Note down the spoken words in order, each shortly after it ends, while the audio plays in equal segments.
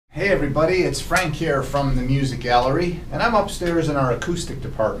everybody, it's Frank here from the Music Gallery, and I'm upstairs in our acoustic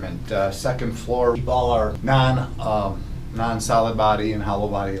department, second floor. We keep all our non-solid body and hollow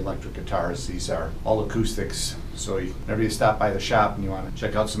body electric guitars. These are all acoustics, so whenever you stop by the shop and you want to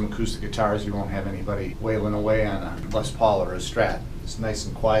check out some acoustic guitars, you won't have anybody wailing away on a Les Paul or a Strat. It's nice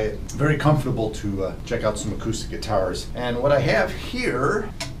and quiet, very comfortable to check out some acoustic guitars. And what I have here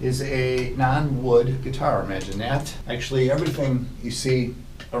is a non-wood guitar. Imagine that. Actually, everything you see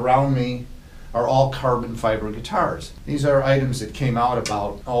around me are all carbon fiber guitars. These are items that came out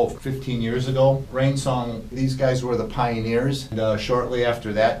about 15 years ago. Rainsong, these guys were the pioneers. And, shortly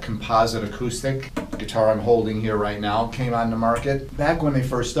after that, Composite Acoustic, guitar I'm holding here right now, came on the market. Back when they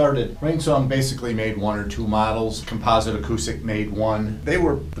first started, Rainsong basically made one or two models. Composite Acoustic made one. They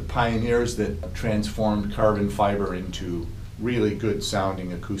were the pioneers that transformed carbon fiber into really good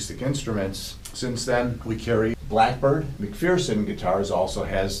sounding acoustic instruments. Since then, we carry Blackbird. McPherson Guitars also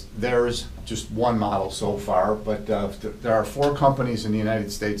has theirs, just one model so far, but there are 4 companies in the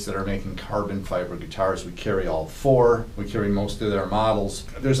United States that are making carbon fiber guitars. We carry all 4. We carry most of their models.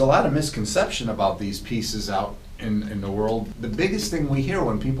 There's a lot of misconception about these pieces out in the world. The biggest thing we hear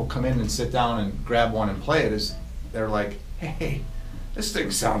when people come in and sit down and grab one and play it is they're like, hey, this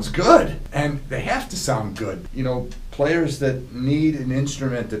thing sounds good, and they have to sound good. You know, players that need an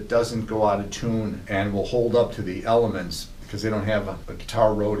instrument that doesn't go out of tune and will hold up to the elements because they don't have a guitar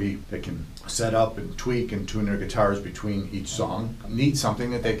roadie that can set up and tweak and tune their guitars between each song, need something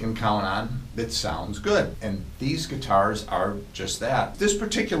that they can count on that sounds good. And these guitars are just that. This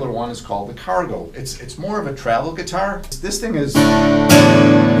particular one is called the Cargo. It's more of a travel guitar. This thing is,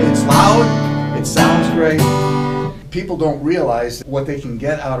 it's loud, it sounds great. People don't realize what they can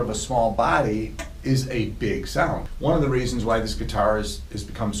get out of a small body is a big sound. One of the reasons why this guitar has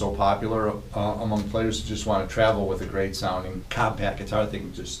become so popular among players who just want to travel with a great sounding compact guitar they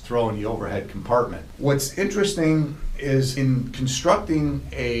can just throw in the overhead compartment. What's interesting is in constructing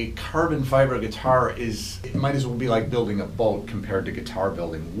a carbon fiber guitar it might as well be like building a boat compared to guitar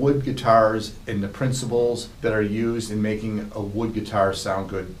building. Wood guitars and the principles that are used in making a wood guitar sound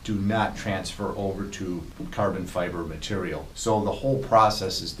good do not transfer over to carbon fiber material. So the whole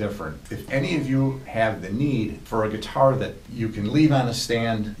process is different. If any of you have the need for a guitar that you can leave on a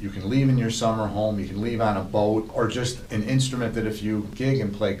stand, you can leave in your summer home, you can leave on a boat, or just an instrument that if you gig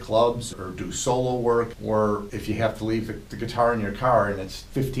and play clubs or do solo work, or if you have to leave the guitar in your car and it's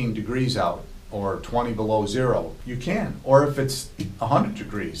 15 degrees out or 20 below zero, you can. Or if it's 100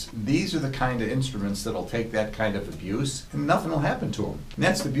 degrees. These are the kind of instruments that'll take that kind of abuse and nothing will happen to them. And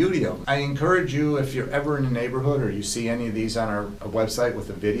that's the beauty of them. I encourage you, if you're ever in a neighborhood or you see any of these on our website with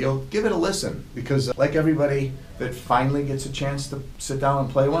a video, give it a listen, because like everybody that finally gets a chance to sit down and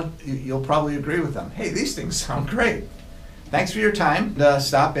play one, you'll probably agree with them. Hey, these things sound great. Thanks for your time.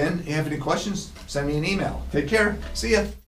 Stop in. If you have any questions, send me an email. Take care. See ya.